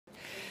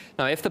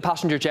Now, if the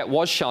passenger jet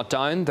was shot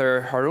down,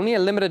 there are only a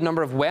limited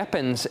number of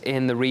weapons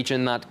in the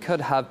region that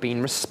could have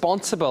been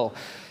responsible.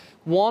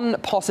 One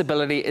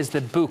possibility is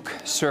the Buk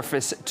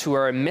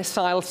surface-to-air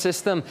missile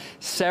system.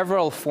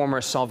 Several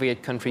former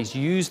Soviet countries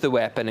use the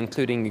weapon,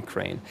 including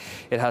Ukraine.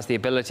 It has the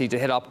ability to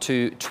hit up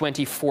to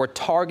 24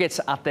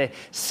 targets at the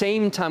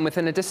same time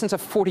within a distance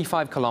of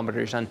 45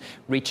 kilometers and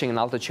reaching an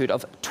altitude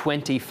of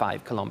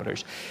 25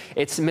 kilometers.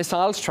 Its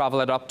missiles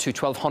travel at up to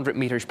 1,200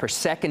 meters per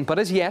second, but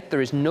as yet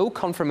there is no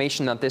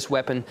confirmation that this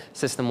weapon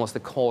system was the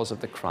cause of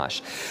the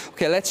crash.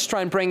 OK, let's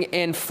try and bring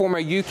in former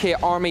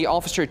UK Army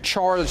officer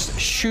Charles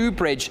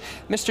Shoebridge.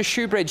 Mr.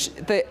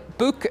 Shoebridge, the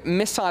Buk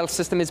missile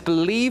system is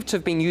believed to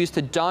have been used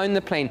to down the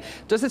plane.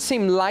 Does it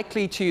seem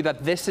likely to you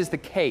that this is the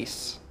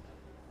case?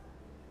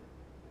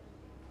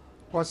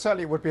 Well,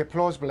 certainly it would be a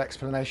plausible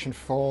explanation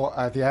for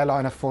the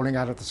airliner falling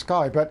out of the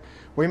sky. But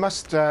we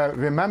must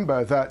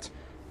remember that,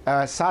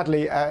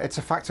 sadly, it's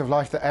a fact of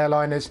life that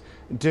airliners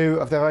do,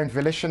 of their own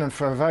volition and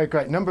for a very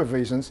great number of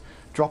reasons,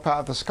 drop out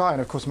of the sky.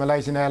 And of course,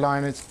 Malaysian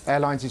Airlines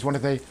is one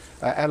of the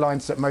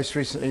airlines that most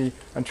recently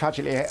and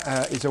tragically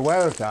is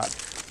aware of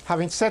that.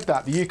 Having said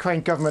that, the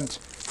Ukraine government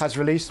has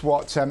released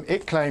what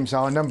it claims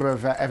are a number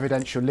of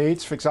evidential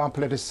leads. For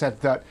example, it has said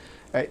that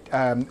it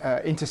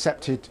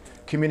intercepted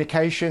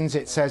communications,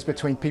 it says,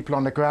 between people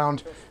on the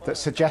ground that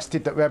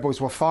suggested that rebels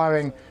were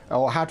firing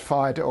or had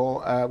fired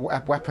or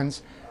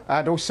weapons.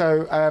 And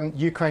also,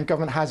 Ukraine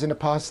government has in the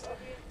past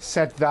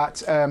said that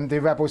the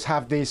rebels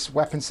have these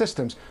weapon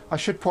systems. I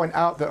should point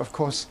out that, of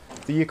course,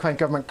 the Ukraine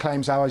government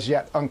claims are as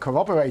yet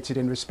uncorroborated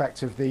in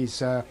respect of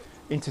these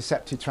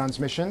intercepted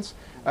transmissions.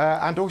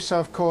 And also,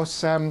 of course,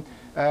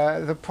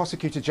 the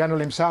Prosecutor General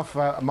himself,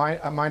 my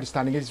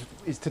understanding,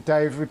 is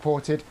today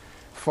reported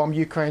from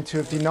Ukraine to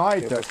have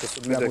denied that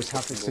rebels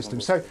have this system.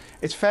 So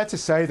it's fair to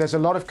say there's a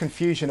lot of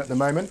confusion at the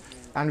moment,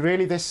 and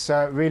really this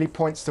really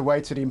points the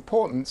way to the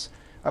importance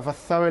of a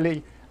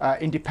thoroughly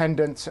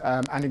independent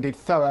and indeed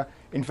thorough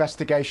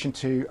investigation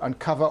to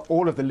uncover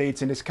all of the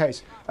leads in this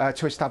case,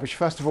 to establish,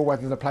 first of all,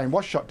 whether the plane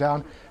was shot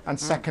down, and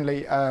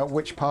secondly,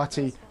 which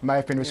party may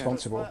have been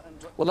responsible.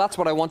 Well, that's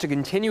what I want to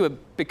continue with,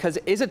 because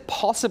is it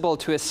possible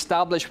to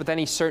establish with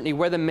any certainty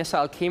where the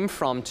missile came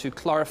from, to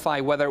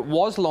clarify whether it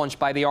was launched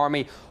by the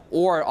army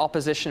or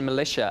opposition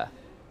militia?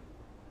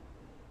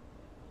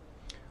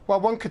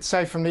 Well, one could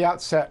say from the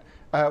outset,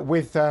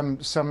 with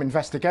some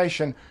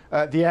investigation,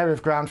 the area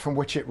of ground from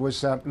which it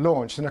was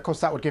launched. And of course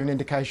that would give an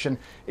indication,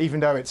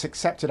 even though it's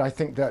accepted, I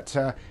think,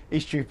 that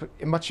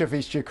much of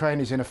East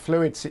Ukraine is in a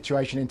fluid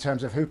situation in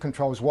terms of who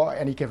controls what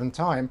at any given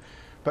time.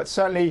 But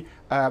certainly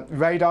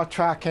radar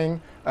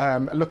tracking,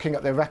 looking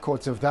at the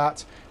records of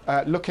that,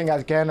 looking at,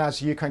 again, as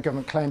the Ukraine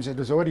government claims it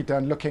has already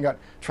done, looking at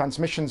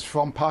transmissions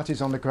from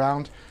parties on the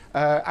ground.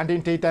 And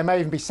indeed, there may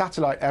even be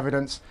satellite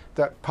evidence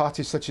that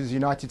parties such as the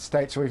United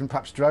States, or even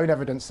perhaps drone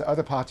evidence that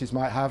other parties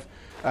might have.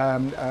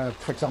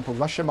 For example,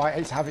 Russia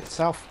might have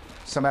itself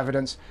some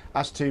evidence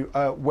as to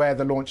where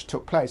the launch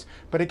took place.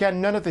 But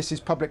again, none of this is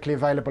publicly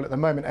available at the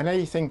moment, and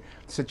anything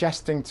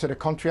suggesting to the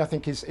contrary, I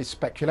think, is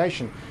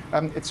speculation.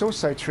 It's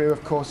also true,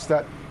 of course,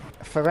 that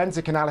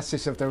forensic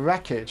analysis of the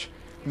wreckage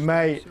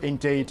may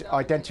indeed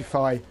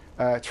identify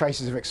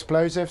traces of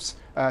explosives,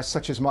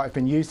 such as might have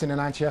been used in an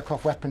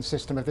anti-aircraft weapon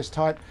system of this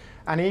type,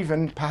 and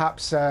even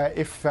perhaps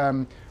if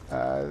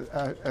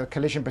a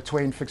collision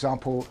between, for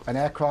example, an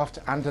aircraft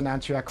and an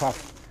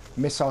anti-aircraft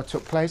missile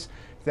took place,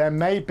 there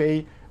may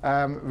be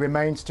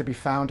remains to be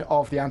found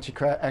of the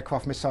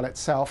anti-aircraft missile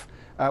itself,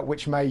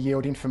 which may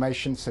yield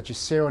information such as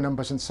serial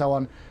numbers and so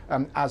on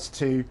as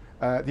to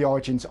the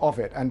origins of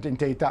it. And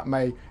indeed, that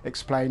may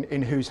explain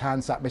in whose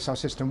hands that missile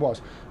system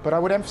was. But I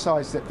would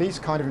emphasize that these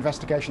kind of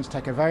investigations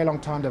take a very long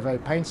time. They're very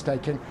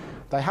painstaking.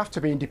 They have to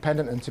be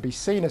independent and to be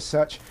seen as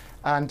such.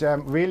 And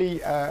really,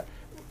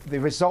 the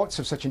results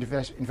of such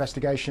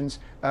investigations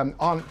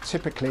aren't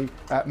typically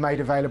made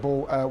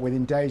available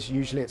within days.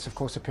 Usually it's, of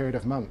course, a period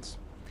of months.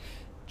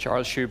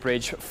 Charles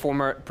Shoebridge,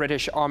 former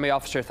British Army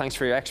officer, thanks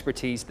for your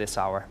expertise this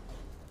hour.